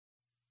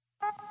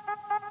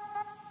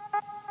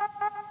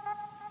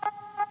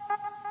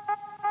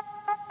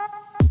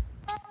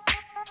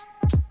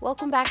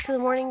Welcome back to the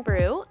Morning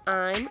Brew.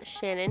 I'm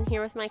Shannon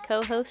here with my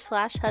co-host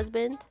slash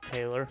husband,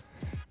 Taylor.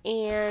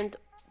 and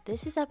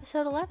this is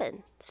episode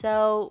 11.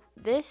 So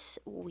this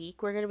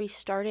week we're going to be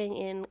starting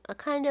in a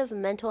kind of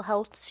mental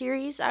health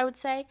series, I would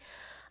say.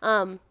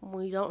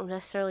 We don't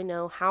necessarily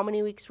know how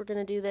many weeks we're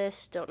going to do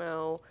this. Don't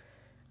know.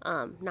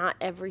 Not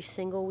every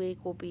single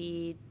week will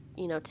be,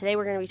 today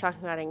we're going to be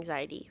talking about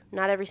anxiety.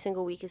 Not every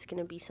single week is going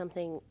to be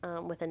something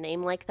with a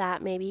name like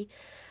that, maybe.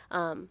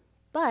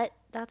 But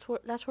that's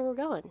where we're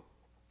going.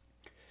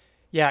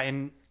 Yeah,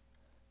 and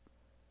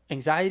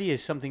anxiety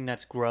is something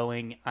that's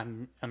growing.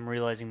 I'm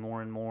realizing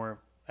more and more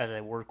as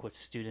I work with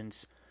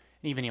students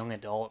and even young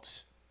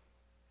adults.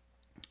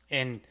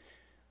 And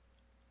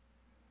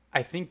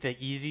I think the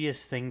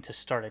easiest thing to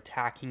start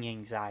attacking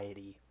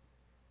anxiety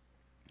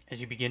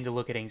as you begin to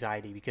look at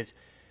anxiety, because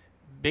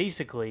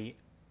basically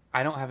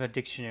I don't have a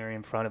dictionary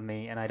in front of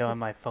me and I don't have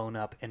my phone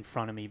up in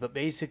front of me, but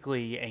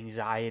basically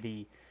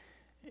anxiety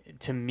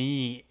to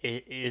me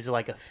is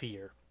like a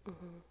fear.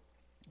 Mm-hmm.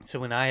 So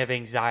when I have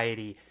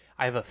anxiety,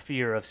 I have a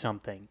fear of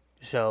something.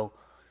 So,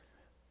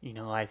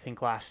 I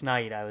think last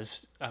night I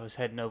was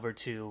heading over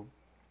to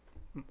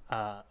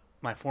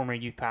my former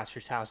youth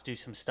pastor's house, do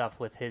some stuff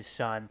with his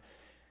son,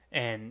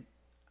 and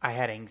I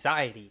had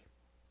anxiety.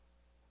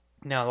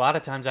 Now, a lot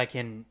of times I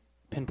can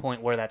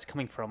pinpoint where that's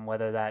coming from,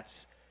 whether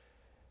that's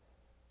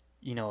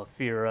a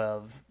fear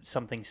of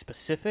something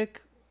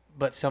specific,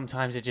 but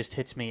sometimes it just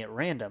hits me at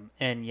random.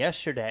 And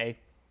yesterday,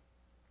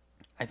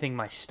 I think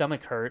my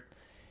stomach hurt.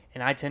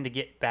 And I tend to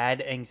get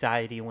bad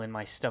anxiety when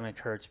my stomach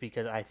hurts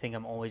because I think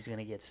I'm always going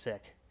to get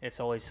sick.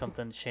 It's always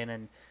something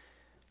Shannon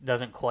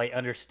doesn't quite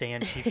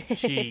understand.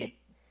 She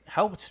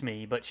helps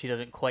me, but she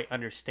doesn't quite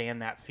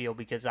understand that feel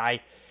because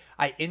I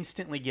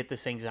instantly get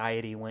this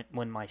anxiety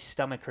when my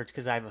stomach hurts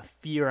because I have a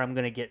fear I'm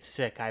going to get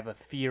sick. I have a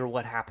fear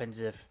what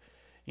happens if,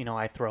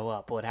 I throw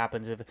up. What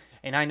happens if,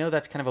 and I know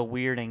that's kind of a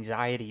weird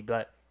anxiety,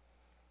 but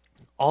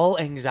all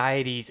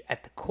anxieties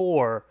at the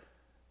core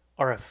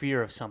are a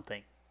fear of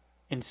something.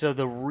 And so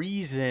the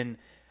reason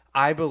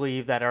I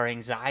believe that our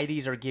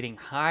anxieties are getting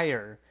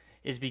higher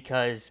is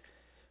because,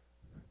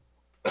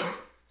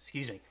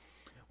 excuse me,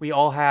 we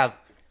all have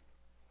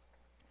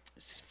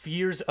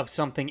fears of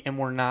something and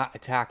we're not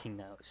attacking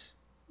those.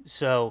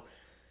 So,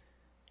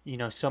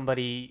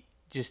 somebody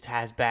just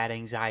has bad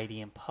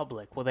anxiety in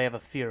public. Well, they have a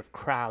fear of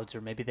crowds,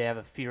 or maybe they have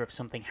a fear of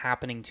something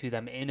happening to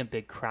them in a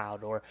big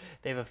crowd, or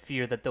they have a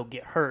fear that they'll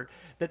get hurt.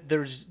 That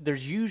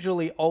there's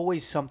usually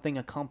always something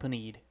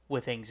accompanied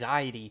with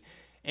anxiety.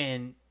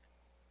 And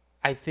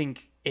I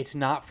think it's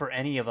not for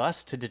any of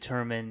us to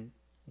determine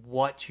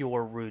what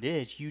your root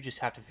is. You just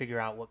have to figure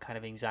out what kind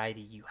of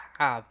anxiety you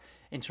have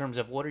in terms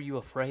of what are you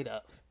afraid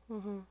of.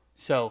 Mm-hmm.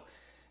 So,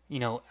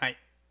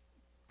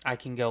 I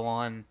can go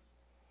on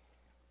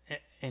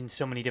in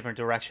so many different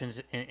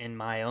directions in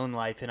my own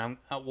life, and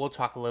we'll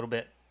talk a little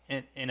bit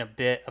in a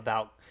bit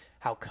about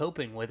how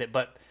coping with it.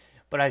 But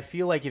I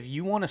feel like if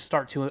you want to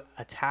start to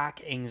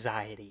attack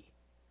anxiety,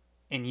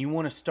 and you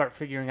want to start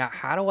figuring out,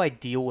 how do I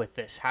deal with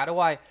this? How do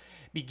I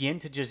begin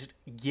to just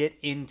get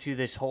into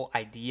this whole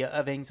idea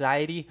of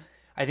anxiety?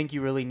 I think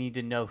you really need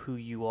to know who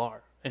you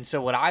are. And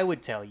so what I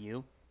would tell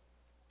you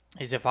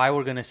is, if I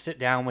were going to sit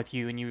down with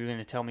you and you were going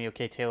to tell me,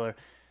 okay, Taylor,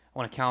 I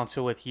want to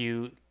counsel with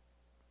you,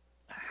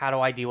 how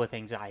do I deal with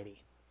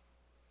anxiety?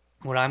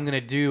 What I'm going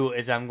to do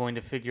is I'm going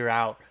to figure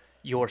out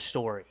your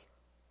story.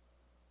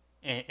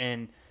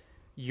 And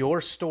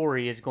your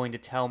story is going to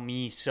tell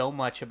me so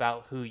much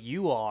about who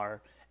you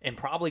are, and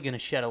probably going to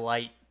shed a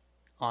light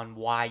on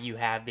why you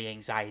have the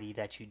anxiety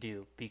that you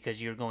do,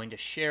 because you're going to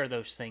share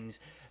those things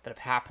that have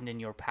happened in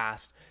your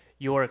past,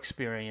 your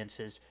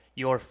experiences,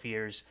 your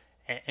fears,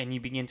 and you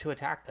begin to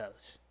attack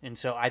those. And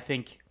so I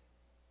think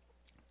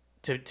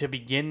to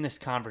begin this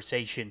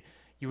conversation,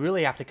 you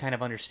really have to kind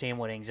of understand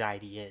what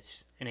anxiety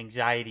is. And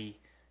anxiety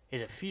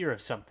is a fear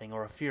of something,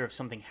 or a fear of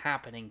something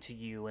happening to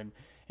you, and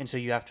so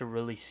you have to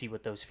really see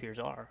what those fears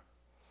are.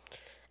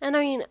 And I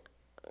mean,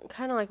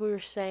 kind of like we were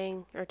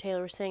saying, or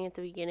Taylor was saying at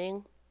the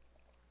beginning,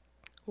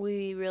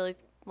 we really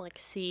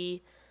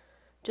see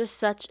just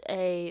such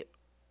a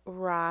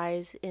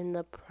rise in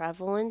the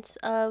prevalence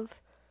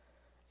of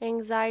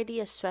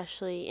anxiety,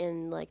 especially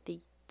in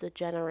the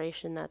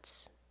generation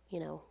that's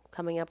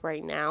coming up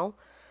right now,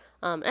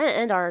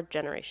 and our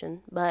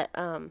generation. But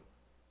and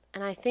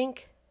I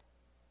think,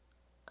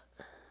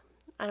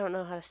 I don't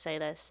know how to say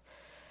this,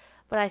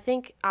 but I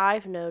think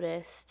I've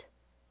noticed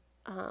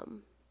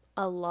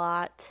a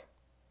lot,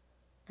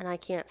 and I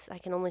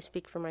can only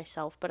speak for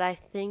myself, but I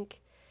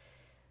think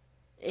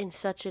in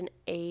such an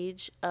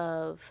age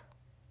of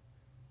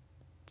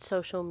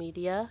social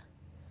media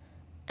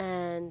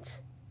and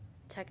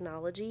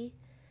technology,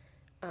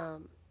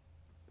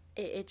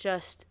 it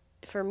just,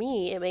 for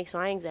me, it makes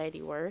my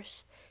anxiety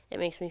worse. It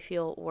makes me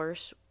feel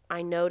worse.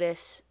 I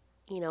notice,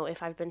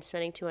 if I've been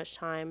spending too much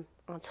time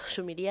on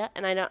social media,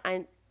 and I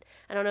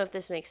don't know if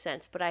this makes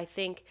sense, but I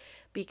think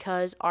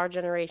because our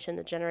generation,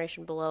 the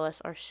generation below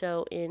us, are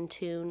so in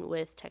tune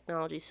with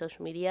technology,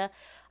 social media,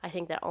 I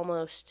think that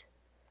almost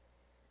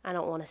I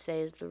don't want to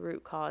say is the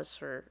root cause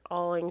for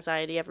all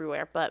anxiety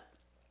everywhere, but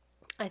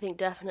I think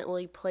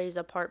definitely plays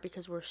a part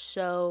because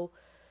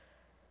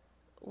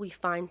we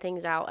find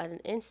things out at an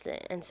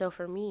instant. And so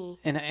for me,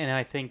 And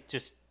I think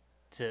just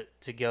to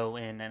go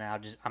in, and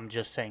I'm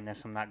just saying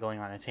this, I'm not going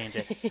on a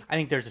tangent. I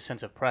think there's a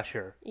sense of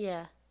pressure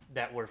yeah.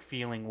 that we're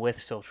feeling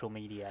with social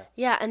media.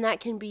 Yeah, and that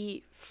can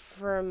be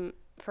for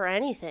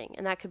anything.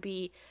 And that could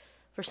be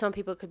for some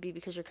people, it could be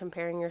because you're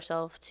comparing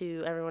yourself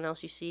to everyone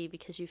else you see,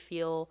 because you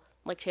feel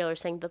like Taylor's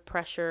saying, the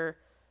pressure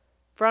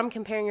from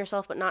comparing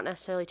yourself, but not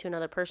necessarily to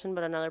another person,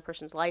 but another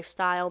person's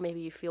lifestyle.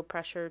 Maybe you feel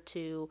pressure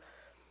to,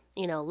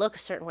 look a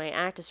certain way,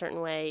 act a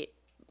certain way,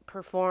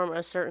 perform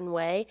a certain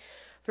way.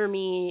 For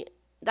me,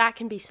 that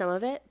can be some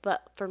of it,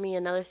 but for me,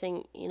 another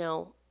thing,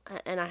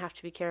 and I have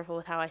to be careful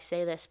with how I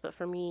say this, but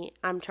for me,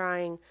 I'm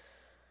trying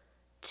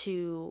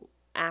to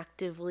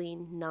actively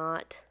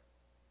not,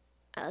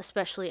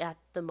 especially at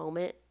the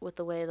moment with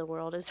the way the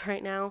world is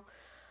right now,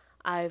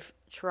 I've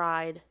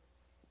tried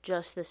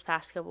just this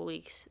past couple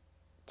weeks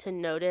to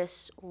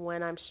notice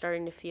when I'm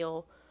starting to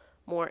feel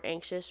more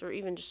anxious or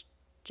even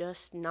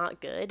just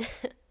not good.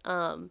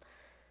 um,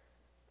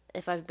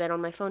 if I've been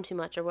on my phone too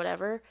much or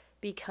whatever,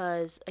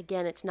 because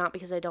again, it's not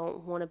because I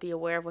don't want to be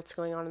aware of what's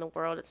going on in the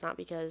world. It's not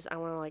because I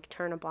want to like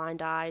turn a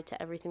blind eye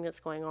to everything that's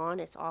going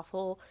on. It's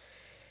awful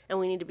and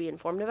we need to be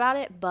informed about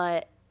it,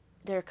 but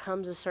there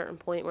comes a certain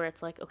point where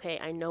it's like, okay,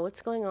 I know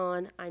what's going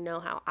on. I know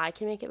how I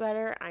can make it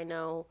better. I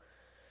know,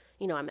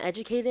 I'm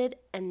educated,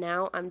 and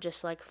now I'm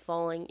just like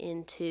falling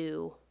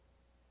into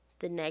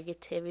the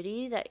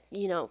negativity that,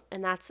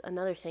 and that's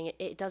another thing.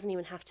 It doesn't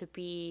even have to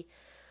be,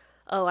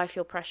 oh, I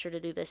feel pressure to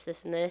do this,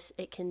 this, and this.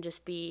 It can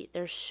just be,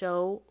 there's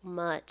so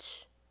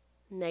much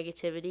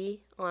negativity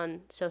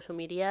on social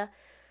media,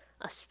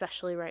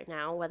 especially right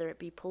now, whether it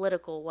be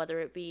political, whether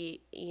it be,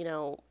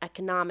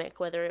 economic,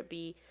 whether it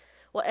be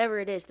whatever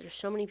it is. There's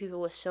so many people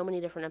with so many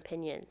different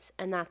opinions,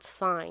 and that's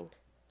fine.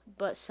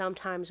 But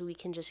sometimes we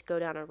can just go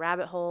down a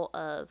rabbit hole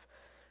of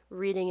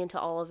reading into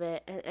all of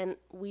it, and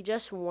we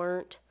just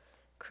weren't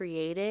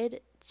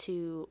created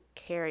to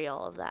carry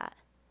all of that.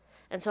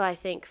 And so I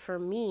think for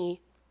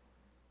me,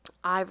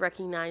 I've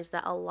recognized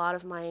that a lot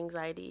of my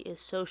anxiety is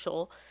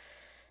social.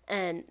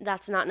 And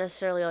that's not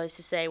necessarily always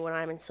to say when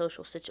I'm in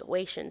social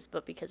situations,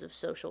 but because of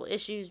social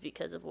issues,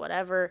 because of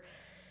whatever,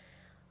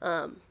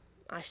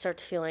 I start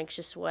to feel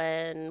anxious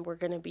when we're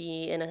going to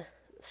be in a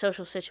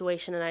social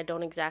situation and I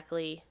don't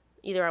exactly,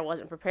 either I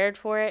wasn't prepared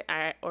for it,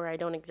 or I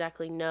don't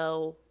exactly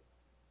know,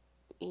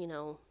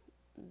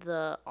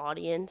 the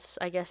audience,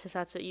 I guess, if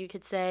that's what you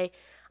could say.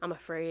 I'm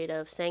afraid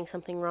of saying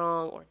something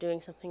wrong or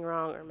doing something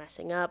wrong or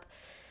messing up.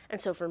 And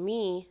so for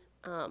me,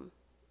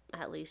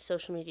 at least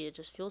social media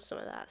just fuels some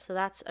of that. So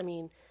that's,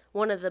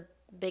 one of the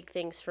big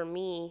things for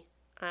me,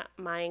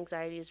 my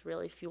anxiety is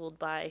really fueled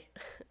by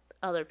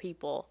other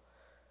people,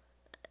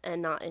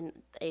 and not in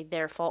a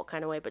their fault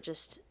kind of way, but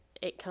just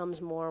it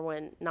comes more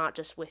when not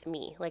just with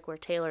me, like where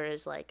Taylor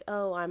is like,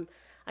 oh,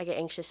 I get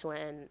anxious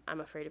when I'm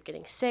afraid of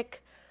getting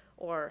sick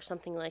or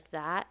something like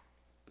that.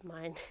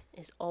 Mine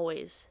is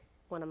always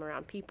when I'm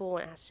around people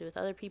and it has to do with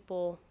other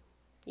people.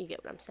 You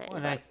get what I'm saying.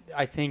 And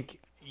I think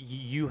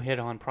you hit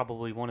on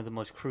probably one of the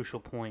most crucial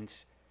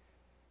points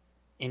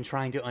in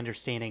trying to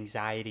understand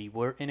anxiety.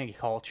 We're in a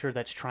culture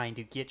that's trying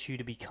to get you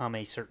to become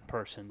a certain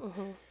person.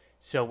 Mm-hmm.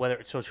 So whether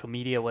it's social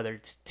media, whether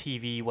it's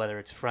TV, whether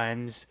it's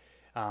friends,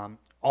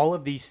 all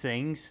of these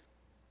things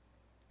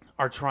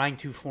are trying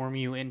to form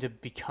you into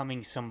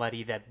becoming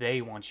somebody that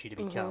they want you to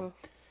become.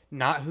 Mm-hmm.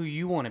 Not who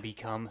you want to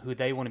become, who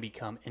they want to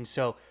become. And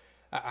so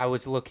I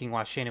was looking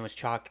while Shannon was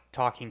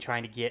talking,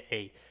 trying to get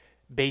a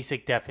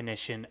basic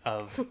definition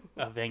of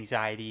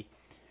anxiety,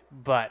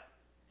 but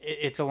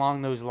it's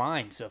along those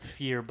lines of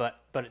fear,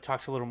 but it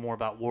talks a little more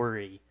about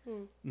worry,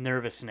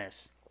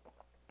 nervousness.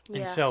 Yeah.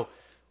 And so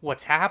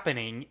what's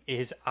happening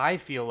is, I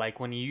feel like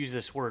when you use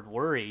this word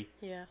worry,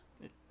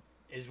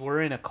 is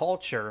we're in a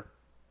culture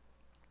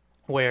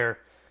where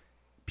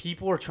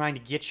people are trying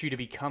to get you to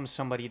become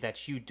somebody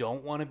that you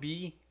don't want to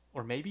be,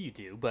 or maybe you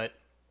do, but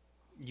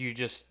you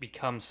just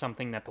become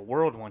something that the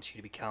world wants you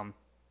to become.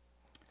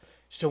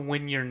 So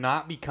when you're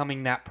not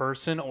becoming that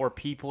person, or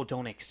people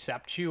don't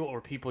accept you,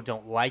 or people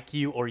don't like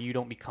you, or you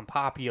don't become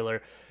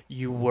popular,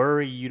 you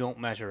worry you don't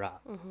measure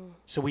up. Mm-hmm.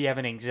 So we have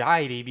an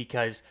anxiety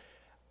because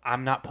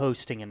I'm not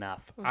posting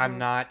enough. Mm-hmm. I'm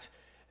not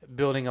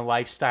building a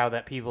lifestyle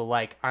that people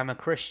like. I'm a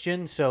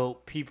Christian, so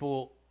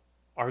people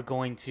are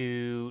going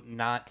to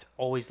not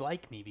always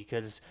like me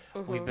because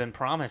we've been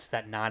promised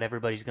that not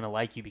everybody's going to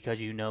like you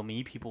because you know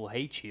me. People will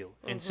hate you.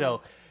 And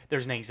so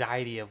there's an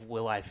anxiety of,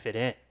 will I fit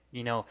in?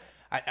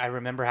 I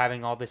remember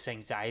having all this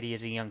anxiety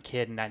as a young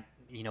kid, and that,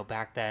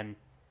 back then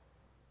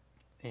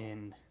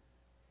in,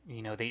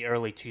 the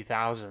early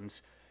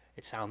 2000s,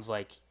 it sounds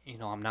like,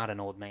 I'm not an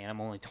old man. I'm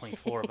only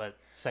 24, but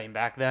same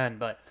back then.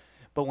 But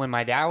when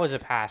my dad was a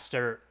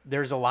pastor,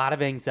 there's a lot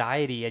of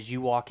anxiety as you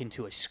walk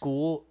into a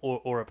school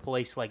or a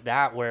place like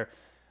that where,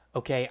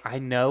 okay, I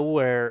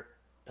know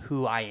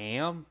who I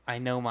am. I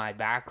know my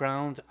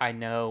background. I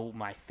know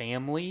my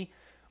family.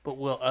 But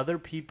will other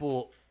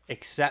people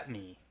accept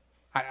me.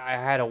 I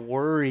had a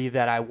worry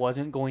that I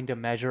wasn't going to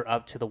measure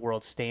up to the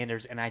world's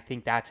standards. And I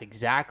think that's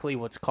exactly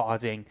what's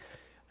causing,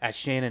 as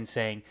Shannon's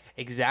saying,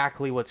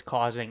 exactly what's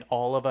causing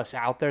all of us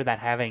out there that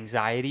have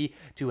anxiety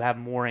to have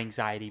more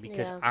anxiety,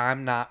 because Yeah.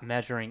 I'm not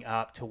measuring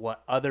up to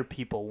what other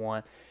people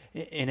want.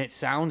 And it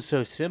sounds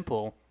so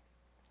simple,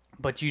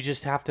 but you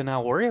just have to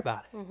not worry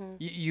about it.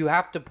 You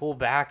have to pull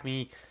back.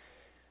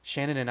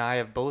 Shannon and I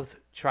have both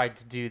tried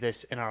to do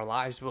this in our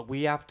lives, but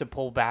we have to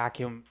pull back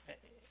and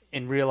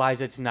realize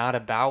it's not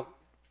about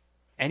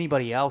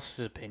anybody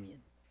else's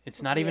opinion.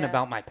 It's not even Yeah.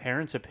 about my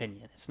parents'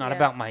 opinion. It's not Yeah.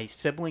 about my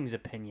siblings'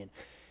 opinion.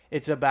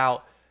 It's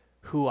about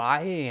who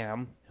I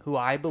am, who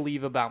I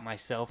believe about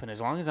myself, and as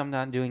long as I'm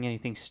not doing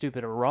anything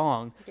stupid or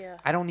wrong, Yeah.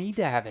 I don't need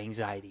to have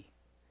anxiety.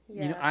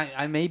 Yeah. You know,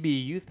 I may be a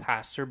youth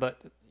pastor, but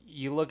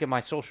you look at my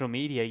social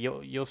media,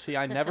 you'll see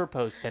I never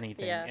post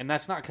anything. Yeah. And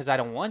that's not because I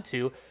don't want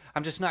to.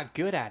 I'm just not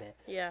good at it.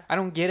 Yeah. I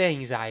don't get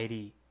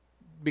anxiety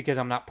because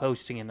I'm not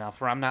posting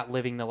enough or I'm not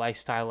living the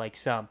lifestyle like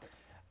some.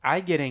 I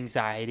get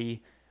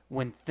anxiety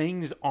when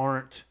things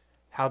aren't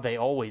how they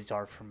always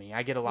are for me.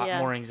 I get a lot Yeah.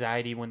 more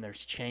anxiety when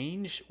there's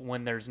change,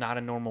 when there's not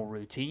a normal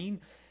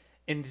routine.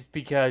 And it's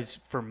because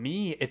for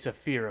me, it's a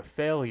fear of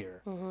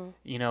failure.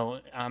 You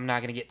know, I'm not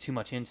going to get too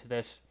much into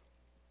this.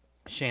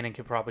 Shannon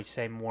could probably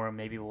say more, and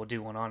maybe we'll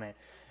do one on it.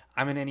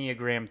 I'm an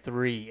Enneagram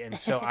 3, and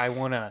so I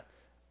want to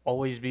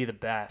always be the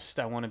best.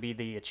 I want to be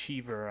the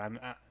achiever.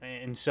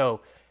 And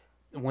so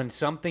when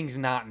something's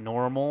not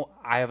normal,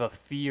 I have a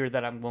fear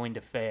that I'm going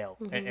to fail.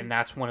 And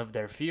that's one of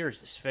their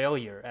fears, is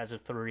failure as a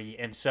 3.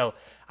 And so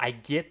I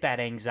get that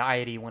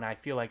anxiety when I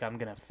feel like I'm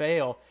going to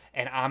fail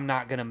and I'm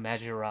not going to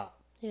measure up.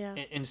 Yeah.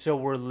 And so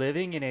we're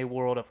living in a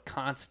world of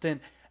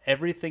constant,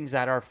 everything's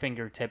at our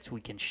fingertips. We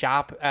can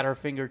shop at our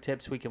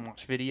fingertips. We can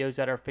watch videos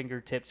at our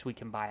fingertips. We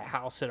can buy a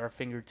house at our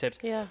fingertips.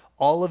 Yeah.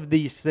 All of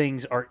these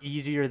things are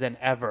easier than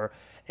ever.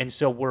 And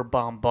so we're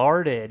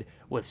bombarded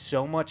with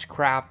so much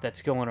crap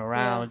that's going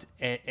around,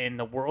 and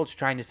the world's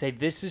trying to say,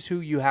 this is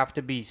who you have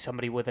to be.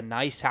 Somebody with a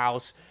nice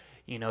house,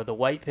 you know, the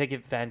white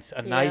picket fence,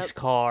 a nice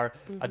car,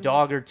 a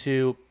dog or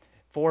two,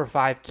 4 or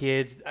 5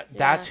 kids.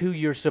 That's who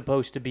you're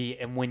supposed to be.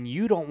 And when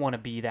you don't want to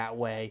be that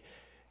way,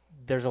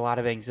 there's a lot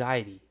of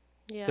anxiety.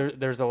 Yeah.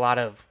 There's a lot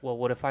of, well,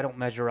 what if I don't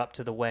measure up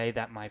to the way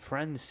that my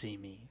friends see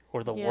me,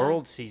 or the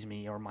world sees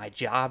me, or my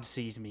job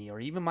sees me, or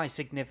even my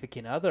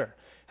significant other?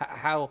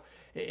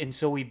 And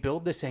so we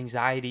build this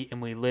anxiety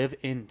and we live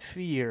in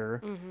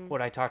fear,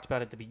 what I talked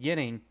about at the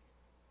beginning.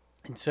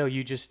 And so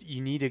you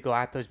need to go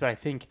at those. But I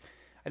think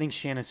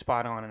Shannon's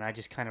spot on, and I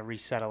just kind of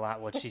reset a lot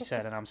what she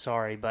said, and I'm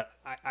sorry, but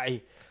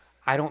I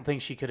don't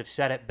think she could have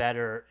said it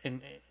better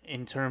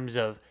in terms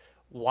of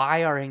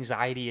why our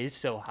anxiety is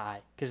so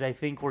high. Because I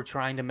think we're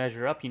trying to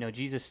measure up. You know,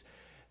 Jesus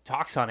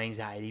talks on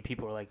anxiety.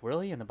 People are like,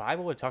 really? In the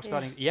Bible it talks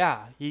about it?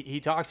 Yeah, he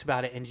talks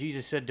about it. And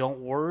Jesus said, don't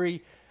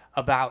worry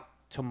about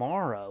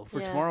tomorrow, for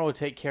tomorrow will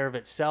take care of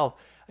itself.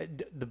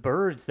 The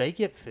birds, they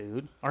get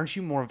food. Aren't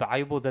you more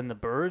valuable than the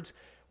birds?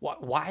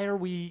 Why are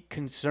we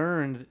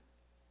concerned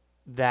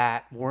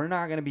that we're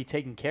not going to be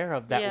taken care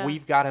of, that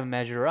we've got to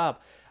measure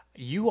up?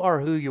 You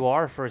are who you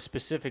are for a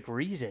specific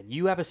reason.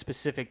 You have a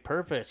specific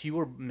purpose. You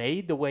were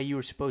made the way you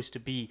were supposed to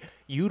be.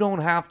 You don't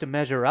have to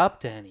measure up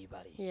to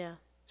anybody. Yeah.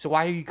 So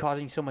why are you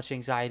causing so much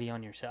anxiety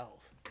on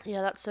yourself?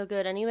 Yeah, that's so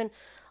good. And even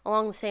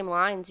along the same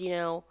lines, you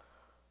know,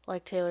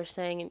 like Taylor's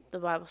saying, the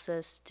Bible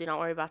says, do not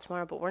worry about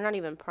tomorrow, but we're not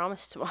even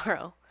promised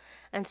tomorrow.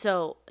 And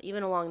so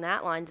even along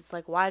that lines, it's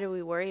like, why do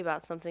we worry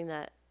about something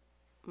that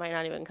might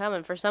not even come?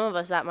 And for some of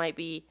us, that might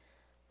be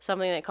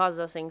something that causes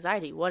us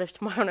anxiety. What if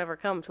tomorrow never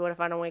comes? What if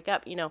I don't wake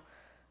up? You know,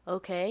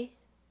 okay,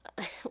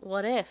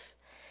 what if?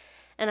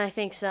 And I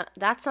think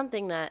that's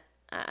something that,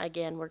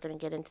 again, we're going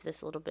to get into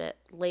this a little bit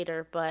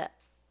later, but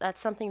that's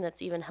something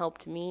that's even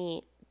helped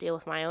me deal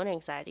with my own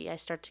anxiety. I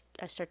start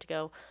to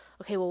go,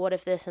 okay, well, what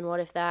if this and what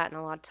if that? And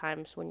a lot of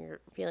times when you're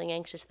feeling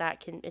anxious,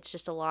 it's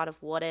just a lot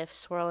of what ifs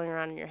swirling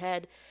around in your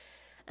head.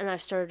 And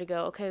I've started to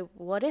go, okay,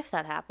 what if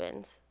that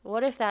happens?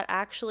 What if that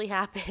actually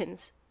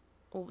happens?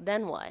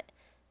 Then what?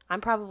 I'm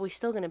probably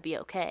still going to be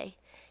okay.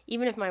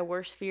 Even if my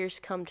worst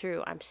fears come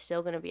true, I'm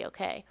still going to be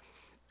okay.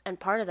 And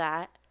part of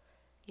that,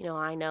 you know,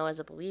 I know as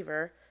a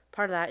believer,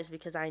 part of that is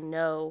because I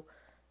know,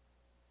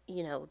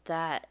 you know,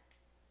 that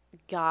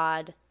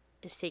God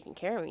is taking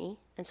care of me.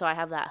 And so I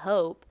have that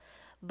hope.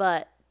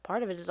 But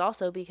part of it is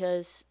also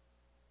because,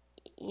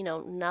 you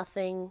know,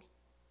 nothing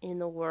in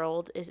the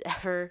world is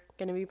ever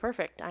going to be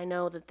perfect. I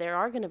know that there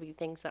are going to be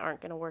things that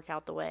aren't going to work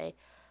out the way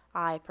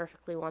I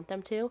perfectly want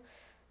them to.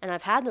 And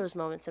I've had those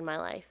moments in my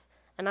life,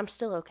 and I'm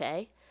still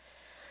okay.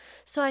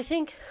 So I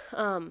think,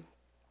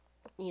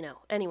 you know,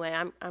 anyway,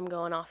 I'm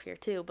going off here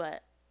too,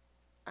 but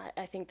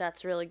I think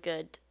that's really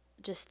good.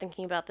 Just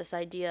thinking about this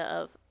idea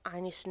of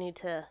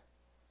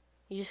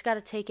you just got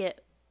to take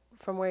it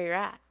from where you're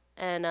at.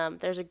 And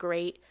there's a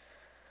great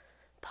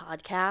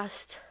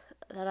podcast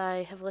that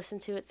I have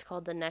listened to. It's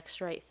called The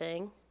Next Right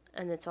Thing,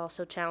 and it's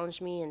also challenged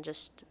me in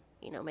just,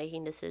 you know,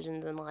 making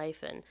decisions in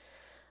life. And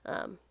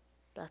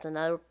that's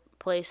another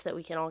place that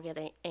we can all get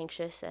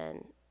anxious,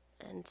 and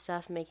and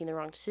stuff, making the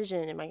wrong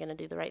decision. Am I going to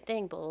do the right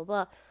thing? Blah, blah,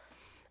 blah.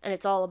 And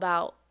it's all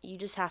about, you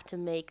just have to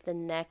make the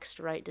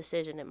next right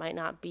decision. It might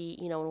not be,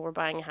 when we're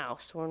buying a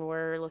house, when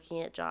we're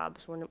looking at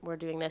jobs, when we're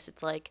doing this,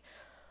 it's like,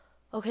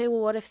 okay,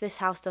 well, what if this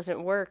house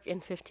doesn't work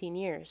in 15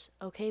 years?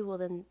 Okay, well,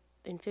 then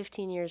in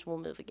 15 years, we'll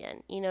move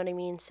again. You know what I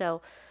mean?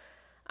 So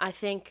I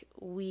think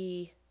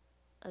we,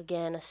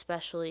 again,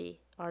 especially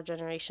our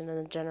generation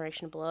and the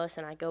generation below us,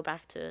 and I go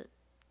back to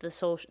the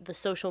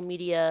social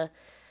media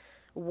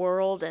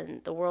world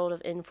and the world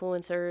of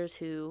influencers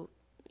who,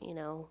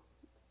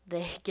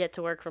 they get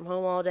to work from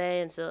home all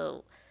day, and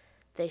so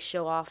they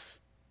show off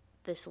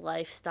this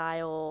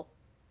lifestyle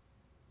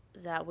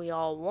that we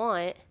all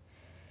want,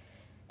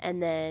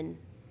 and then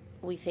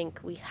we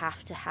think we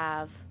have to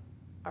have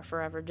our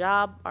forever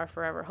job, our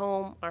forever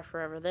home, our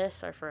forever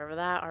this, our forever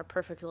that, our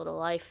perfect little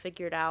life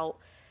figured out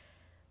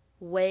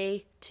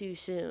way too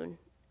soon,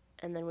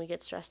 and then we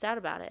get stressed out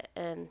about it.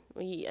 And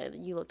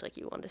you looked like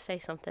you wanted to say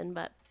something,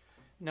 but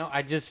no,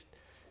 I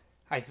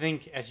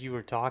think as you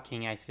were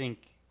talking,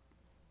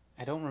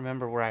 I don't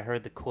remember where I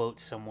heard the quote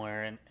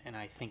somewhere, and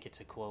I think it's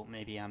a quote.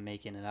 Maybe I'm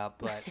making it up,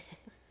 but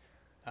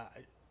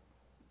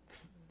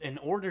in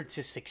order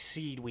to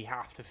succeed, we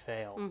have to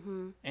fail.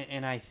 Mm-hmm.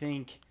 And I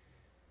think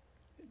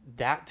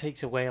that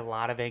takes away a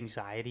lot of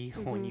anxiety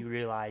when you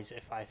realize,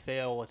 if I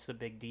fail, what's the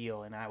big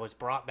deal? And I was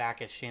brought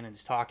back, as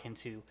Shannon's talking,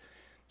 to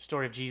the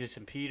story of Jesus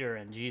and Peter,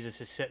 and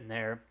Jesus is sitting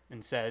there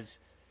and says,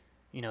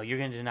 you're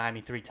going to deny me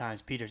 3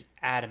 times. Peter's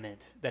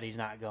adamant that he's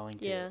not going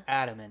to. Yeah.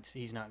 Adamant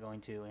he's not going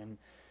to. And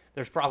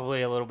there's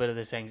probably a little bit of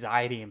this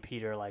anxiety in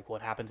Peter, like,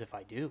 what happens if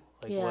I do?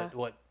 Like, yeah.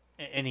 what?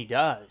 And he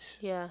does.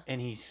 Yeah. And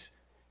he's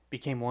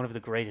became one of the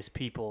greatest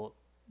people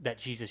that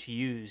Jesus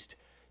used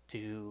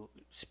to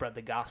spread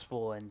the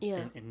gospel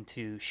and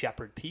to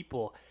shepherd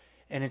people.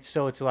 And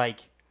it's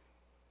like,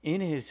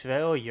 in his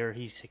failure,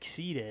 he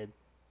succeeded.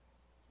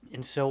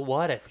 And so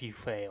what if you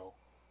fail?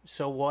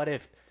 So what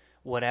if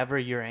whatever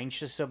you're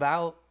anxious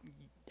about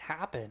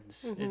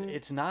happens? Mm-hmm.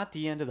 It's not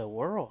the end of the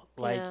world.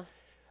 Like,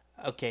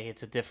 okay,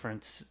 it's a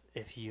difference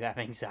if you have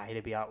anxiety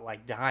about,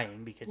 like,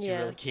 dying, because you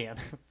really can't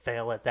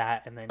fail at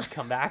that and then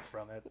come back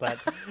from it. But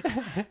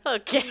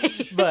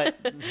okay. But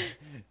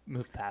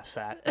move past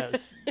that.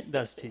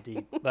 That's too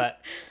deep.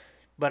 But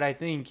I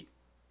think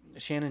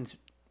Shannon's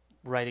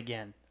right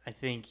again. I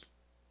think,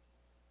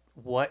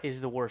 what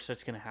is the worst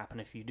that's going to happen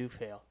if you do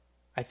fail?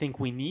 I think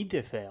we need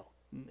to fail.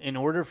 In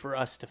order for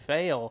us to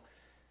fail,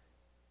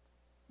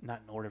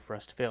 not in order for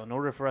us to fail, in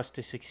order for us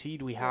to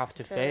succeed, we have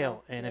to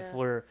fail. And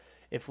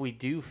if we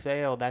do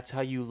fail, that's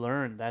how you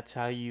learn. That's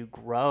how you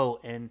grow.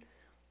 And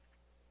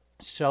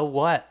so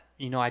what?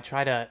 I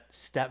try to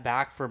step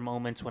back for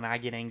moments when I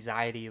get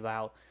anxiety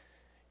about,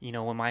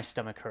 when my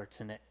stomach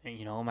hurts and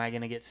am I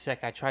going to get sick?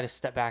 I try to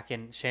step back,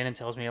 and Shannon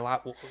tells me a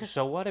lot. Well,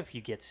 so what if you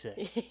get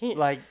sick?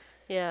 Like,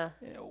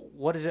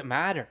 what does it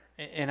matter?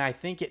 And I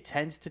think it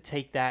tends to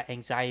take that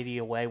anxiety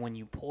away when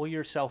you pull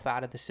yourself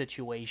out of the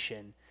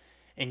situation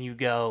and you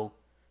go,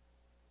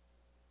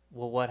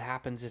 well, what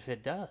happens if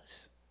it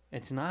does?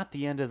 It's not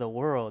the end of the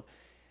world.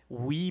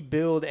 We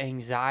build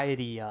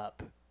anxiety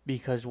up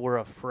because we're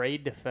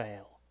afraid to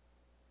fail.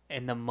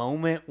 And the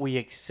moment we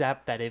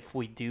accept that if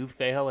we do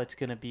fail, it's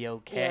going to be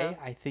okay,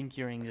 I think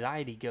your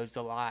anxiety goes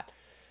a lot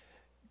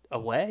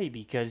away,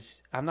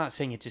 because I'm not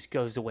saying it just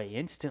goes away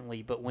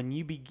instantly, but when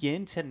you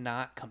begin to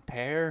not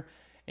compare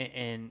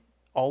and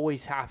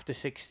always have to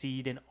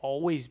succeed and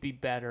always be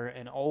better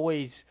and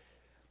always,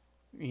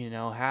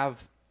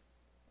 have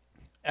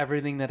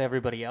everything that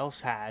everybody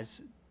else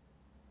has,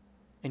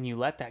 and you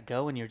let that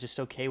go and you're just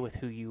okay with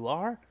who you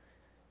are,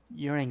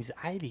 your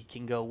anxiety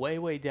can go way,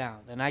 way down.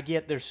 And I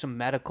get there's some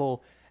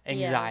medical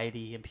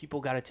anxiety and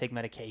people got to take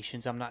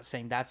medications. I'm not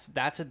saying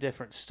that's a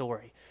different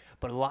story.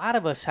 But a lot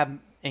of us have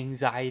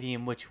anxiety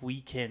in which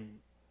we can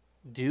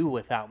do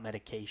without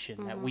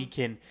medication, that we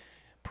can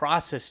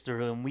process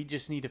through, and we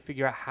just need to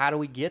figure out, how do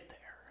we get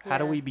there? How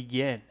do we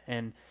begin?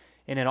 And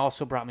it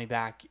also brought me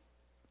back,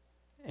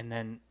 and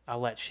then I'll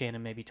let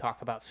Shannon maybe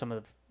talk about some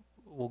of the,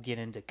 we'll get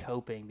into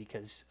coping,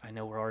 because I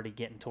know we're already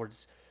getting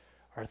towards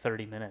our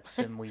 30 minutes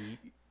and we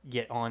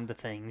get on to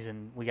things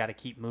and we got to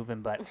keep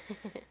moving. But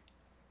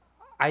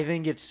I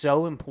think it's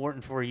so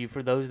important for you,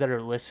 for those that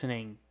are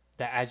listening,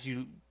 that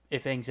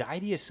if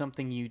anxiety is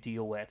something you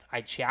deal with,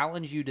 I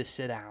challenge you to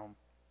sit down.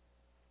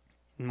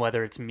 And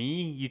whether it's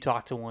me, you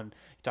talk to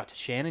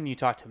Shannon, you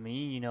talk to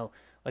me,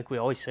 like we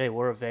always say,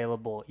 we're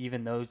available,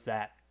 even those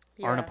that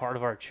aren't a part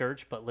of our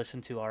church, but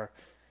listen to our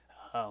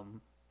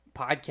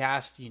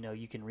podcast.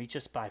 You can reach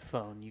us by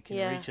phone. You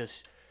can reach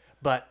us.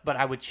 But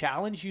I would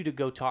challenge you to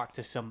go talk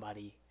to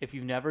somebody, if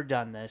you've never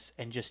done this,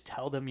 and just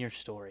tell them your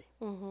story.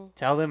 Mm-hmm.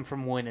 Tell them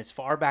from when, as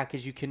far back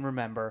as you can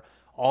remember,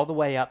 all the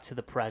way up to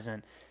the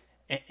present,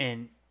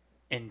 and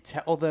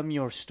tell them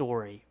your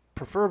story.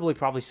 Preferably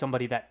probably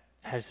somebody that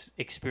has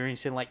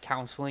experience in, like,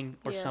 counseling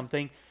or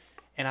something.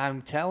 And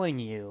I'm telling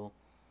you,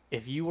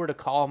 if you were to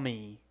call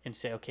me and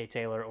say, okay,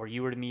 Taylor, or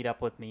you were to meet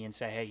up with me and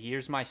say, hey,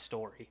 here's my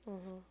story,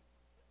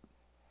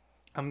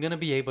 I'm going to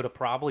be able to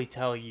probably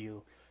tell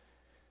you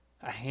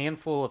a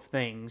handful of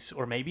things,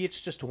 or maybe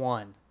it's just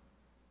one,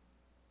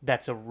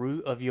 that's a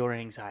root of your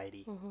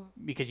anxiety.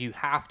 Because you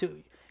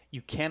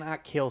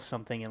cannot kill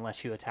something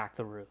unless you attack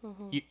the root.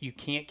 You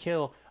can't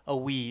kill a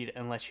weed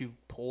unless you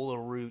pull the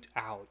root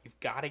out. You've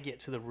got to get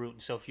to the root.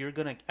 And so if you're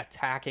going to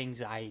attack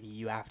anxiety,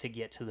 you have to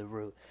get to the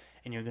root.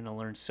 And you're going to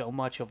learn so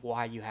much of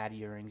why you had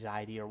your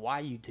anxiety or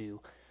why you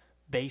do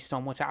based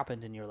on what's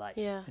happened in your life.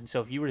 Yeah. And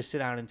so if you were to sit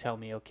down and tell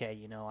me, okay,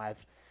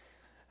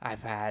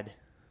 I've had,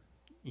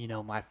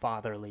 my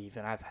father leave,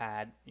 and I've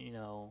had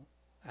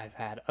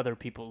other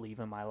people leave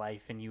in my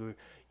life, and you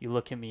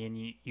look at me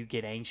and you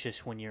get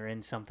anxious when you're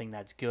in something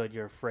that's good.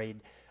 You're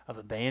afraid of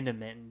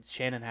abandonment, and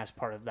Shannon has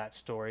part of that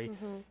story.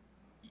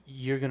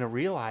 You're going to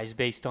realize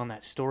based on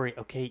that story,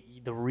 okay,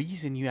 the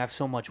reason you have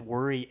so much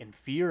worry and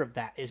fear of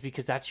that is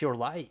because that's your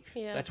life.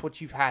 Yeah. That's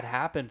what you've had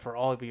happen for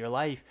all of your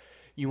life.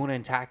 You want to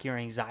attack your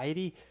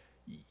anxiety,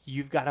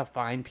 you've got to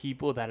find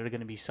people that are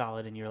going to be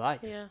solid in your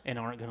life and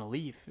aren't going to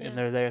leave. And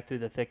they're there through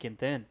the thick and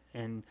thin.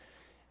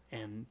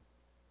 And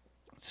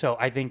so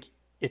I think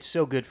it's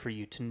so good for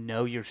you to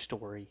know your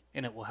story,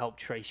 and it will help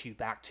trace you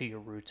back to your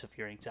roots of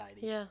your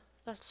anxiety. Yeah,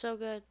 that's so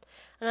good.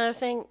 Another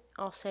thing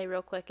I'll say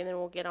real quick, and then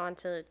we'll get on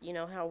to,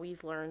 how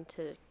we've learned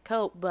to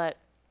cope, but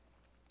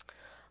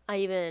I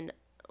even,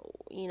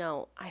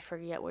 I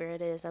forget where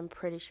it is. I'm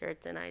pretty sure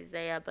it's in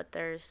Isaiah, but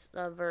there's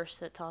a verse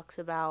that talks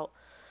about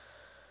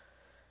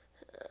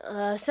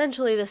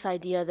essentially this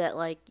idea that,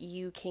 like,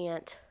 you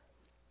can't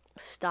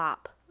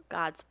stop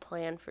God's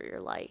plan for your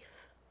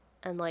life.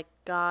 And, like,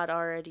 God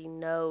already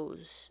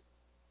knows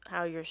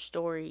how your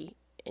story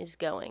is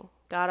going.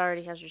 God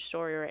already has your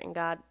story written.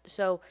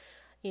 So,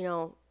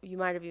 you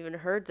might have even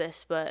heard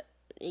this, but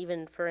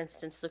even, for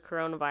instance, the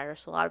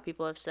coronavirus, a lot of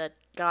people have said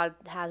God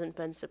hasn't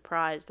been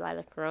surprised by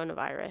the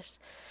coronavirus.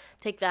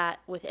 Take that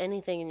with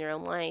anything in your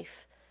own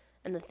life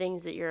and the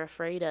things that you're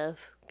afraid of.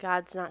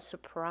 God's not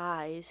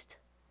surprised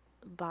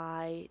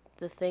by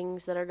the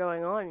things that are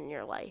going on in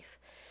your life.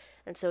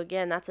 And so,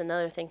 again, that's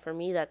another thing for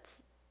me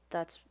that's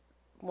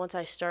once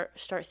I start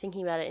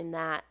thinking about it in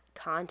that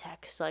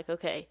context, like,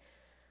 okay,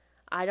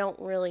 I don't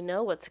really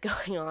know what's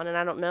going on, and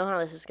I don't know how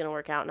this is going to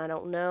work out, and I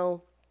don't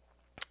know,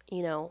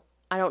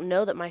 I don't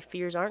know that my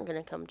fears aren't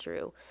going to come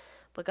true,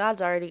 but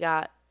God's already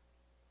got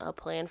a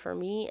plan for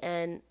me.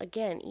 And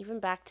again,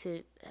 even back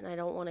to, and I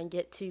don't want to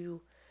get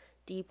too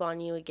deep on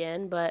you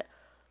again, but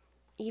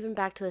even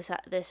back to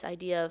this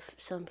idea of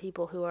some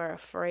people who are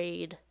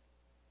afraid.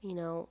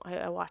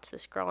 I watched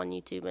this girl on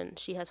YouTube, and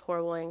she has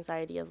horrible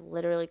anxiety of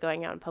literally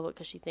going out in public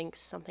because she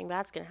thinks something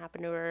bad's going to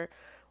happen to her,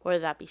 whether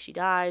that be she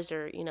dies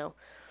or,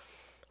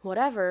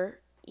 whatever.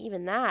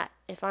 Even that,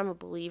 if I'm a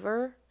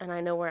believer and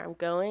I know where I'm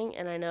going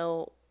and I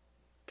know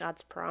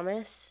God's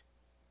promise,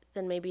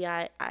 then maybe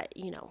I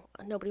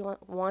nobody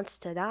wants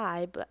to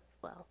die, but,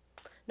 well,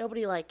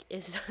 nobody, like,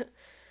 is,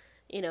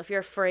 if you're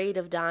afraid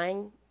of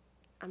dying,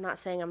 I'm not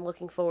saying I'm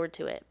looking forward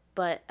to it,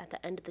 but at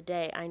the end of the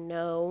day, I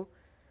know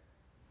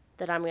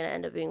that I'm going to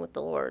end up being with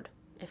the Lord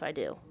if I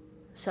do.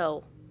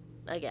 So,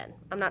 again,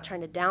 I'm not trying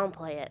to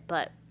downplay it,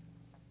 but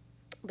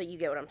you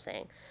get what I'm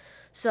saying.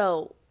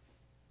 So,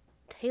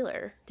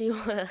 Taylor, do you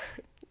want to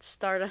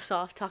start us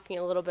off talking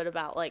a little bit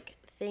about, like,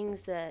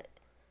 things that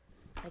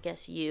I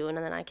guess you, and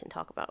then I can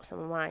talk about some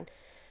of mine,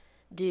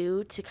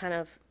 do to kind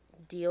of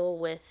deal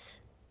with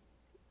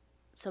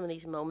some of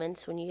these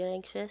moments when you get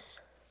anxious?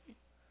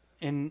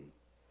 And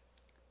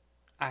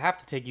I have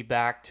to take you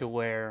back to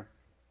where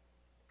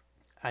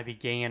I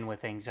began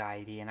with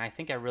anxiety, and I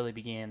think I really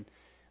began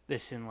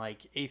this in,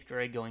 like, 8th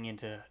grade going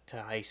into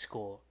high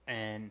school,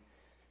 and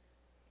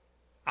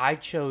I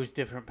chose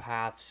different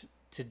paths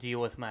to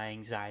deal with my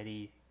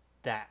anxiety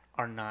that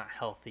are not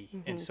healthy.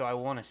 And so I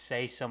want to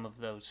say some of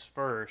those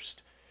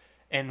first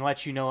and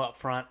let you know up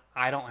front,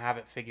 I don't have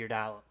it figured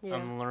out. Yeah.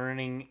 I'm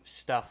learning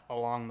stuff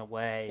along the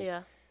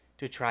way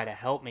to try to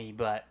help me,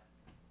 but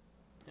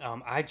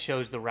I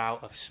chose the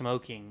route of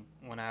smoking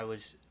when I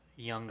was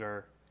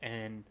younger,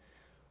 and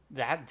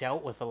that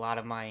dealt with a lot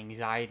of my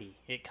anxiety.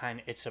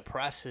 It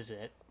suppresses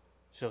it.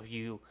 So if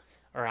you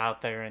are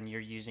out there and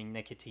you're using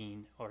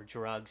nicotine or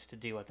drugs to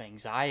deal with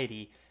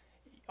anxiety,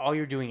 all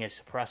you're doing is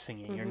suppressing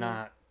it. You're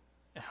not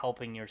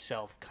helping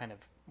yourself kind of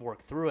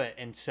work through it.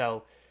 And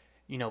so,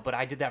 but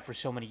I did that for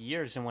so many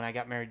years, and when I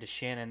got married to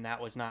Shannon,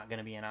 that was not going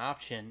to be an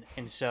option.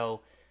 And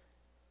so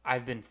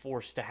I've been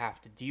forced to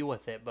have to deal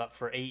with it. But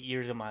for 8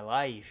 years of my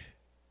life,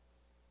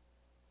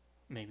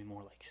 maybe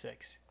more like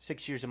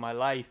 6 years of my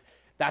life,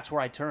 that's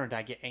where I turned.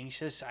 I get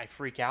anxious, I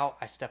freak out,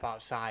 I step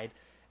outside,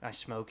 and I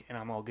smoke, and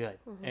I'm all good.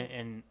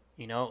 And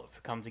if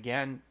it comes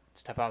again,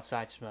 step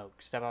outside,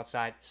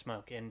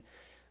 smoke.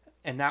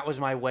 And that was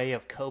my way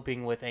of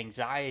coping with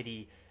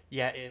anxiety,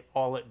 yet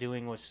all it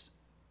doing was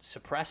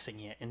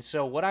suppressing it. And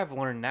so what I've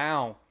learned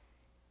now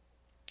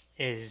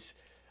is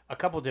a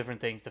couple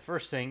different things. The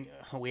first thing,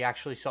 we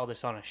actually saw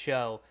this on a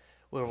show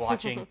we were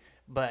watching,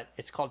 but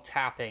it's called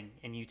tapping,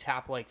 and you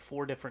tap like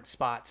 4 different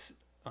spots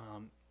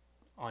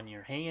on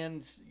your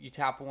hands. You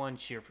tap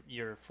once,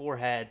 your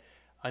forehead,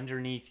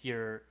 underneath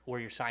where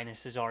your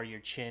sinuses are, your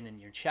chin, and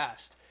your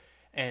chest.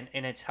 and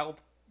it's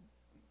helped.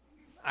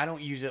 I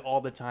don't use it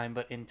all the time,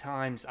 but in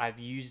times I've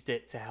used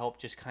it to help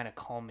just kind of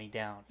calm me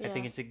down. I Yeah.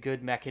 think it's a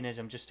good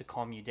mechanism just to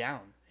calm you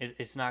down.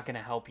 It's not going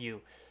to help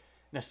you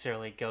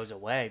necessarily, it goes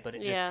away, but it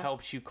just Yeah.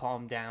 helps you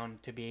calm down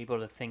to be able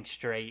to think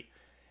straight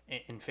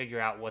and figure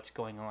out what's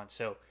going on.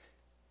 So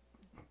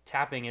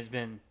tapping has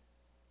been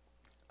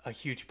a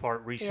huge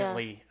part Yeah.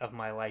 recently of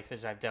my life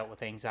as I've dealt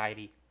with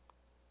anxiety.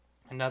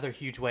 Another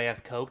huge way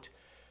I've coped,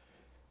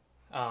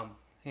 um,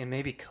 and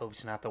maybe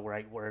cope's not the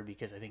right word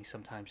because I think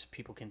sometimes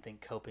people can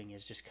think coping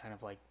is just kind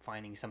of like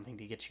finding something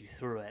to get you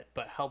through it.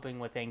 But helping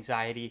with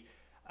anxiety,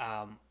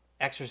 um,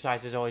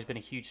 exercise has always been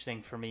a huge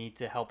thing for me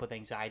to help with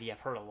anxiety. I've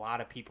heard a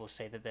lot of people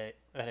say that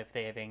if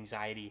they have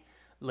anxiety,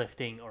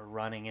 lifting or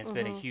running has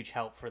been a Mhm. huge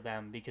help for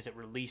them because it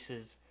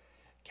releases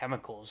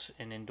chemicals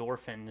and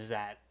endorphins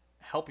that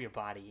help your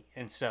body,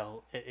 and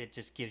so it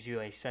just gives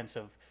you a sense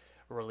of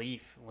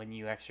relief when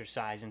you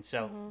exercise. And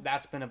so Mhm.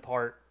 that's been a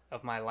part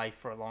of my life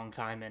for a long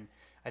time, and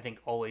I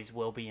think always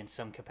will be in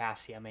some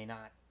capacity. I may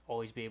not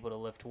always be able to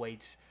lift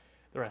weights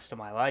the rest of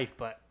my life,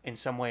 but in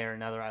some way or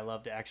another I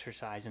love to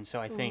exercise. And so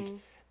I think Mhm.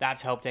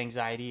 that's helped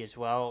anxiety as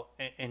well.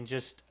 And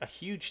just a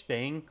huge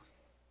thing,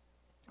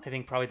 I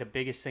think probably the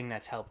biggest thing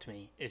that's helped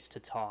me is to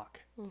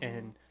talk. Mhm.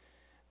 And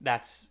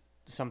that's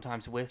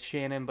sometimes with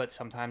Shannon, but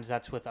sometimes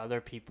that's with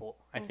other people.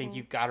 I think Mhm.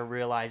 you've got to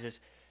realize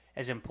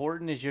as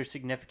important as your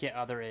significant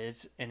other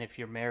is, and if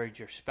you're married,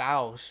 your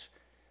spouse,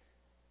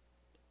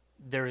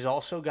 there's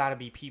also got to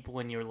be people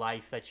in your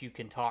life that you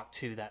can talk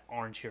to that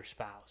aren't your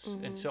spouse.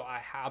 And Mhm. so I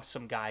have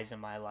some guys in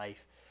my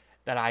life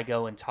that I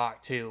go and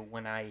talk to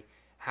when I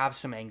have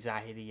some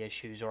anxiety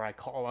issues, or I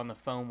call on the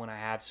phone when I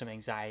have some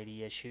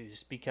anxiety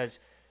issues, because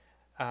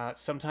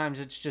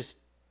sometimes it's just,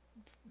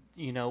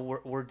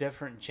 we're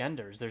different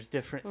genders. There's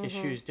different Mhm.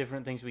 issues,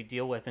 different things we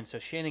deal with. And so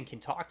Shannon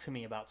can talk to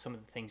me about some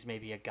of the things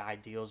maybe a guy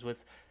deals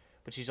with,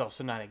 but she's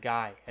also not a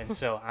guy. And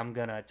so I'm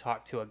going to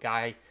talk to a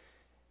guy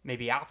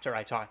maybe after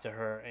I talk to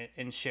her,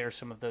 and share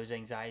some of those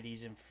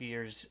anxieties and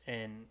fears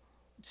and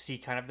see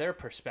kind of their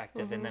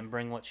perspective, and Mhm. then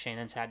bring what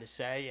Shannon's had to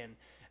say and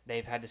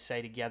they've had to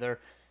say together.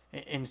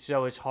 And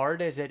so, as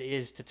hard as it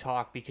is to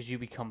talk, because you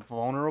become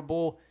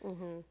vulnerable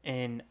Mhm.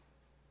 and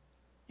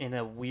in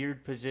a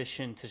weird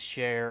position to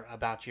share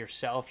about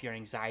yourself, your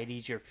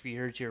anxieties, your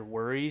fears, your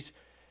worries,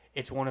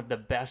 it's one of the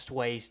best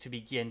ways to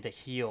begin to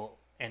heal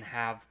and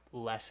have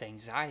less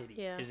anxiety,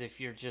 Yeah. is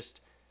if you're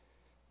just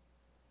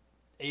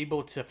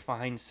able to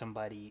find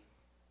somebody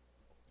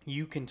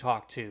you can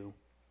talk to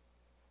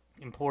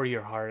and pour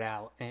your heart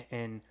out,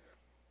 and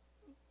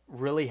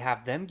really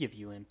have them give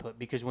you input,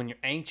 because when you're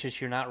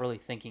anxious you're not really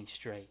thinking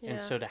straight. And Yeah.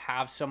 so to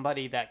have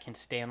somebody that can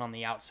stand on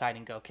the outside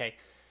and go, okay,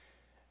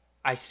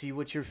 I see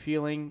what you're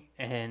feeling,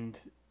 and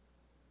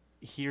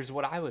here's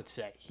what I would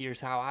say,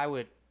 here's how I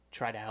would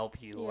try to help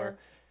you. Yeah. Or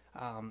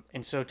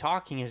and so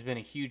talking has been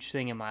a huge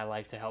thing in my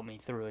life to help me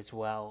through as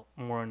well,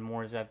 more and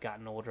more as I've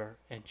gotten older,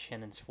 and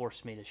Shannon's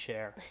forced me to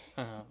share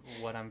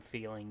what I'm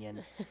feeling,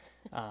 and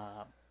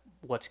uh,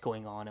 what's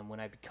going on, and when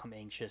I become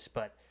anxious.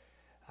 But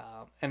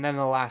and then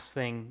the last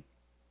thing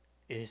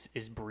is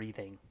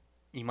breathing.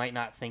 You might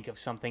not think of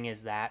something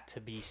as that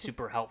to be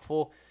super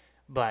helpful,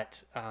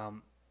 but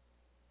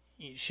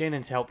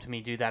Shannon's helped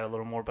me do that a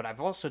little more. But I've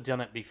also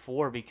done it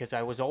before because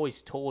I was always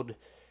told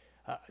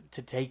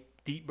to take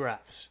deep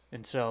breaths,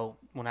 and so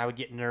when I would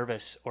get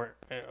nervous, or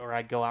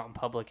I'd go out in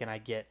public and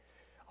I'd get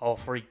all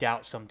freaked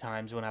out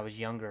sometimes when I was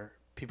younger,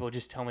 people would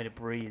just tell me to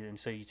breathe, and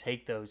so you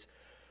take those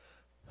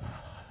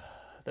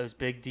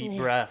big deep Yeah.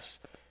 breaths,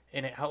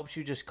 and it helps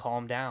you just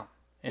calm down.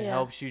 It Yeah.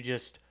 helps you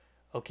just,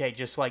 okay,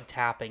 just like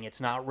tapping,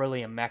 it's not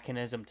really a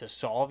mechanism to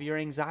solve your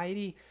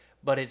anxiety,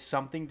 but it's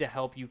something to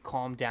help you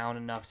calm down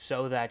enough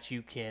so that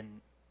you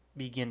can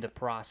begin to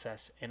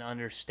process and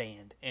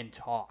understand and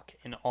talk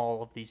and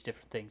all of these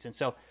different things. And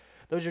so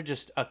those are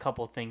just a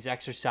couple of things: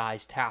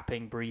 exercise,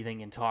 tapping,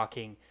 breathing, and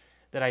talking,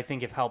 that I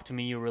think have helped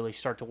me really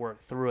start to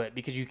work through it,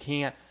 because you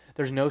can't,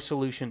 there's no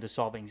solution to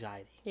solve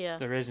anxiety. Yeah.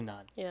 There is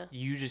none. Yeah.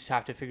 You just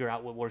have to figure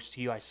out what works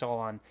to you. I saw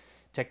on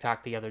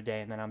TikTok the other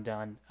day, and then I'm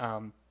done.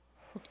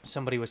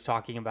 Somebody was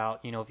talking about,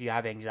 if you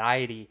have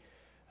anxiety,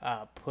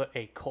 put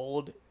a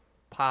cold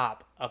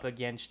pop up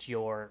against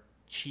your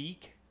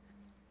cheek,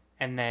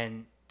 and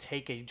then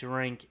take a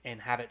drink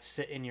and have it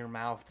sit in your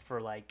mouth for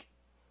like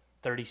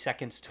 30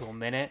 seconds to a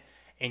minute,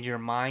 and your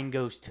mind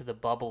goes to the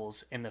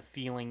bubbles and the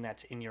feeling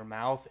that's in your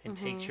mouth, and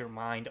takes Mhm. your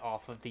mind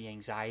off of the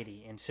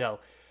anxiety. And so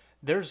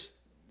there's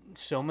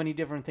so many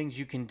different things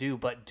you can do,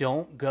 but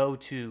don't go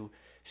to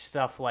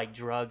stuff like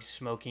drugs,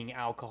 smoking,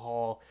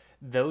 alcohol,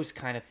 those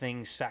kind of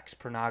things, sex,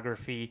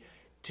 pornography,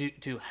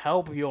 to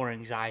help your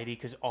anxiety,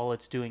 because all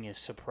it's doing is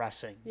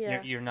suppressing.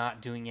 Yeah. You're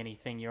not doing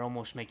anything. You're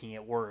almost making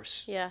it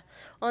worse. Yeah.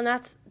 Well, and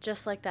that's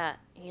just like that,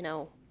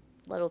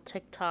 little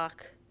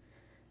TikTok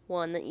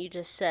one that you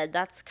just said.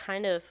 That's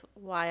kind of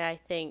why I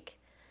think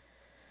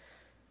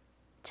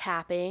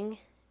tapping,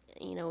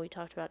 we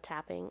talked about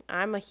tapping.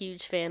 I'm a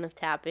huge fan of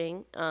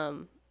tapping.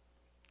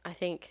 I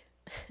think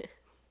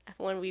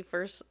when we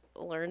first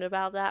learned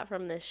about that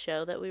from this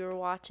show that we were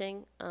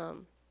watching,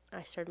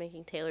 I started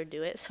making Taylor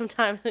do it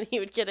sometimes when he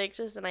would get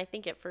anxious. And I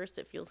think at first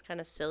it feels kind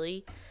of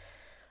silly,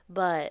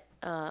 but,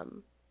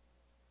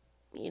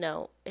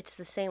 it's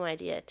the same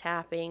idea: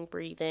 tapping,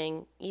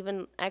 breathing,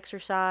 even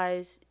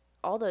exercise,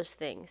 all those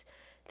things.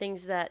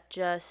 Things that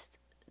just,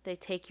 they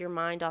take your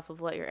mind off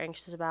of what you're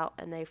anxious about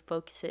and they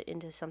focus it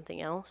into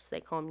something else. They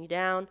calm you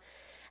down.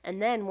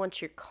 And then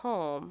once you're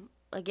calm,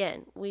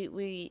 again,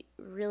 we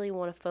really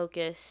want to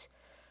focus.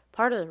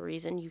 Part of the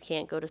reason you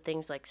can't go to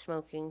things like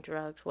smoking,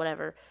 drugs,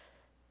 whatever,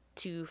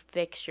 to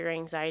fix your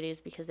anxiety is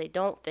because they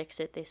don't fix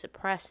it, they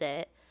suppress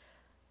it.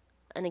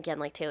 And again,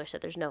 like Taylor said,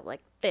 there's no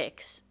like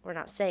fix. We're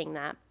not saying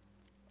that.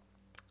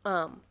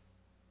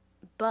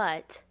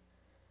 But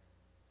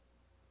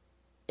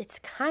it's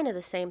kind of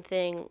the same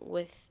thing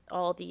with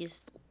all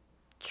these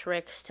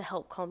tricks to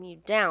help calm you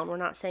down. We're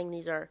not saying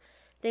these are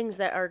things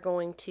that are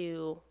going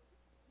to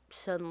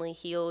suddenly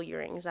heal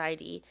your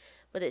anxiety,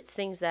 but it's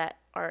things that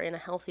are in a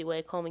healthy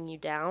way calming you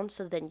down,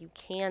 so then you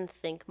can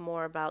think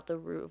more about the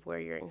root of where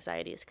your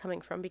anxiety is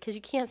coming from, because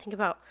you can't think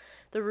about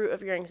the root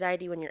of your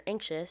anxiety when you're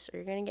anxious, or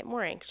you're going to get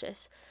more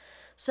anxious.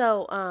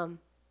 So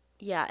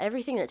yeah,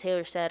 everything that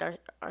Taylor said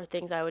are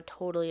things I would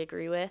totally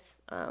agree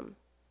with.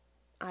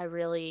 I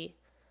really,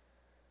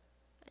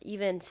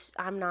 even,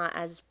 I'm not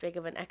as big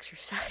of an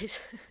exercise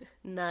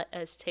nut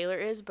as Taylor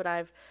is, but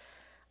I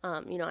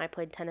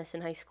played tennis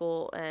in high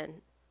school,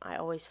 and I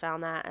always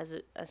found that as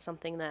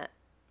something that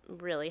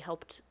really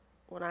helped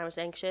when I was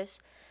anxious.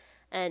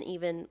 And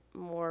even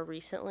more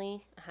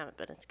recently, I haven't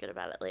been as good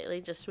about it lately,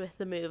 just with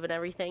the move and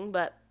everything,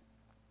 but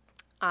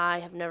I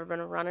have never been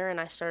a runner, and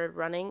I started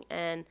running,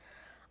 and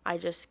I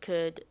just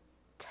could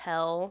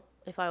tell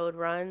if I would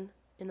run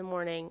in the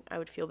morning, I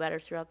would feel better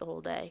throughout the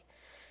whole day.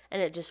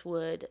 And it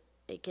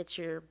gets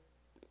your,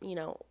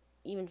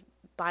 even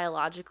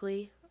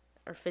biologically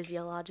or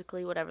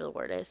physiologically, whatever the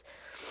word is,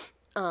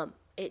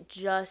 it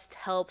just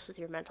helps with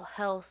your mental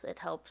health. It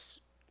helps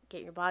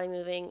get your body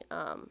moving.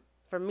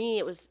 For me,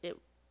 it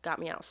got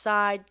me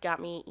outside, got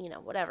me,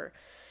 whatever.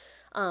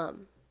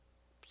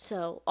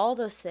 So all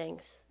those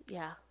things,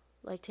 yeah,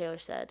 like Taylor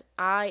said,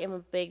 I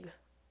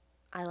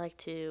like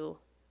to,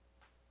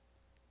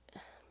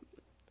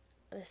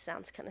 this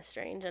sounds kind of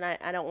strange, and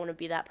I don't want to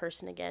be that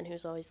person again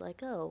who's always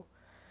like, oh,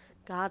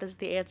 God is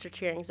the answer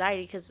to your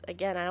anxiety, because,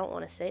 again, I don't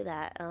want to say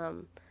that,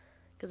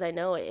 because I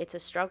know it's a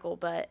struggle,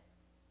 but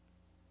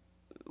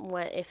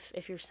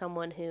if you're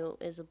someone who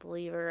is a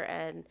believer,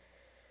 and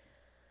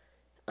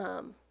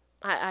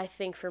I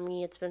think for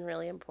me it's been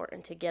really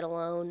important to get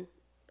alone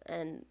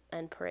and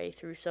pray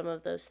through some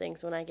of those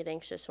things when I get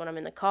anxious, when I'm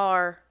in the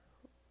car,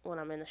 when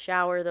I'm in the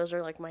shower. Those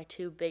are like my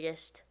two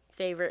biggest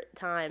favorite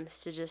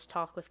times to just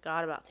talk with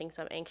God about things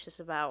I'm anxious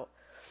about,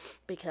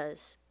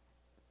 because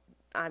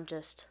I'm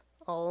just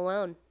all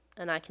alone,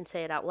 and I can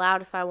say it out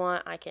loud if I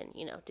want. I can,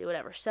 do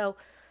whatever. So,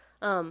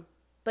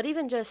 but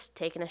even just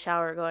taking a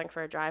shower or going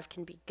for a drive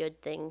can be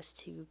good things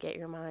to get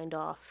your mind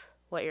off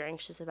what you're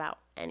anxious about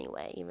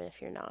anyway, even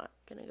if you're not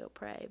going to go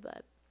pray.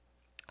 But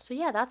so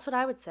yeah, that's what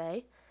I would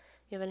say.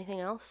 You have anything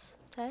else,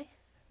 Tay?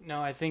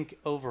 No, I think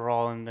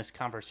overall in this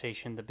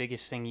conversation, the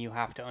biggest thing you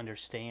have to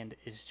understand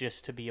is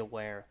just to be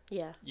aware.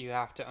 Yeah. You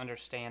have to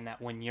understand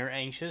that when you're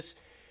anxious,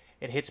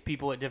 it hits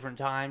people at different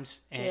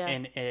times,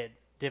 and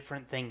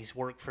different things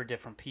work for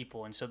different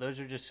people. And so those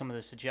are just some of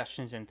the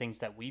suggestions and things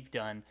that we've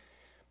done,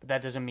 but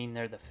that doesn't mean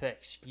they're the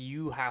fix.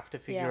 You have to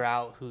figure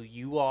out who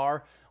you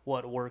are,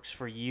 what works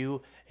for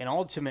you, and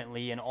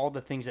ultimately, in all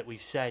the things that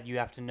we've said, you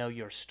have to know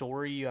your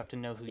story, you have to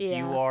know who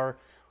you are,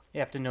 you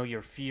have to know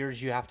your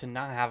fears, you have to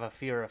not have a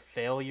fear of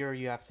failure,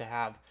 you have to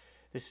have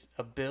this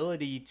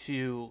ability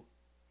to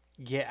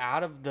get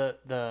out of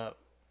the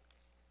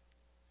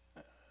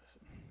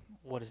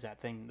what is that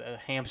thing? The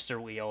hamster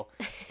wheel.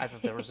 I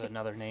thought there was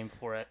another name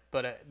for it,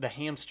 but the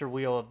hamster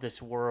wheel of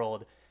this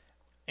world,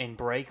 and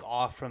break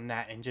off from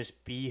that and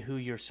just be who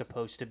you're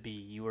supposed to be.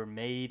 You were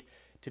made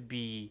to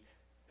be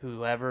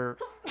whoever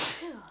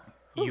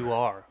you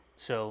are.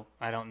 So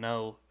I don't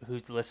know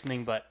who's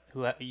listening, but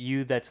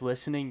you that's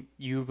listening,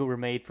 you were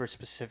made for a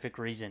specific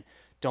reason.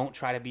 Don't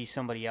try to be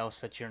somebody else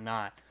that you're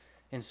not.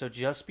 And so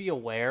just be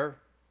aware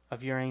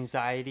of your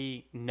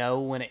anxiety. Know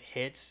when it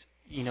hits.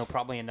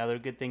 Probably another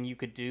good thing you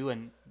could do,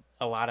 and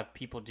a lot of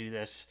people do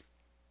this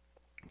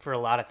for a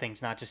lot of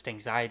things, not just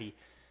anxiety,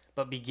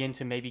 but begin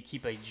to maybe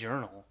keep a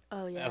journal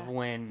of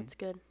when. That's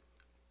good.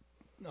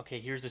 Okay,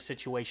 here's a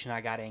situation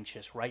I got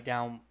anxious. Write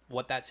down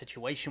what that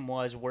situation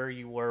was, where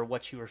you were,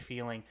 what you were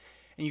feeling,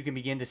 and you can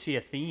begin to see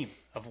a theme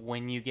of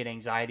when you get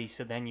anxiety,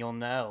 so then you'll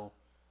know,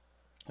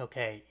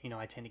 okay,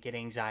 I tend to get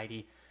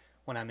anxiety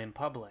when I'm in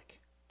public.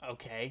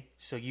 Okay,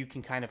 so you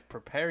can kind of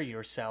prepare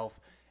yourself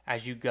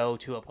as you go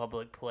to a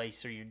public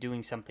place or you're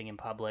doing something in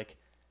public,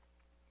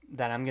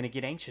 that I'm going to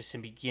get anxious,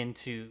 and begin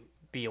to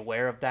be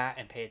aware of that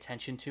and pay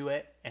attention to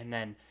it, and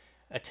then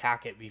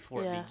attack it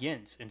before it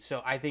begins. And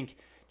so I think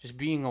just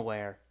being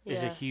aware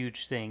is a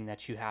huge thing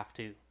that you have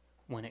to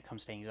when it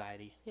comes to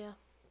anxiety. Yeah,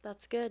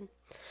 that's good.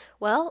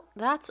 Well,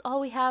 that's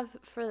all we have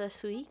for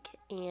this week,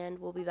 and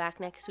we'll be back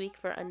next week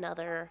for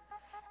another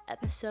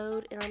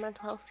episode in our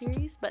mental health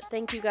series. But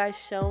thank you guys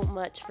so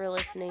much for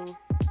listening.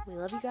 We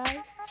love you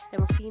guys, and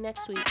we'll see you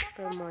next week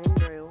for Morning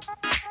Brew.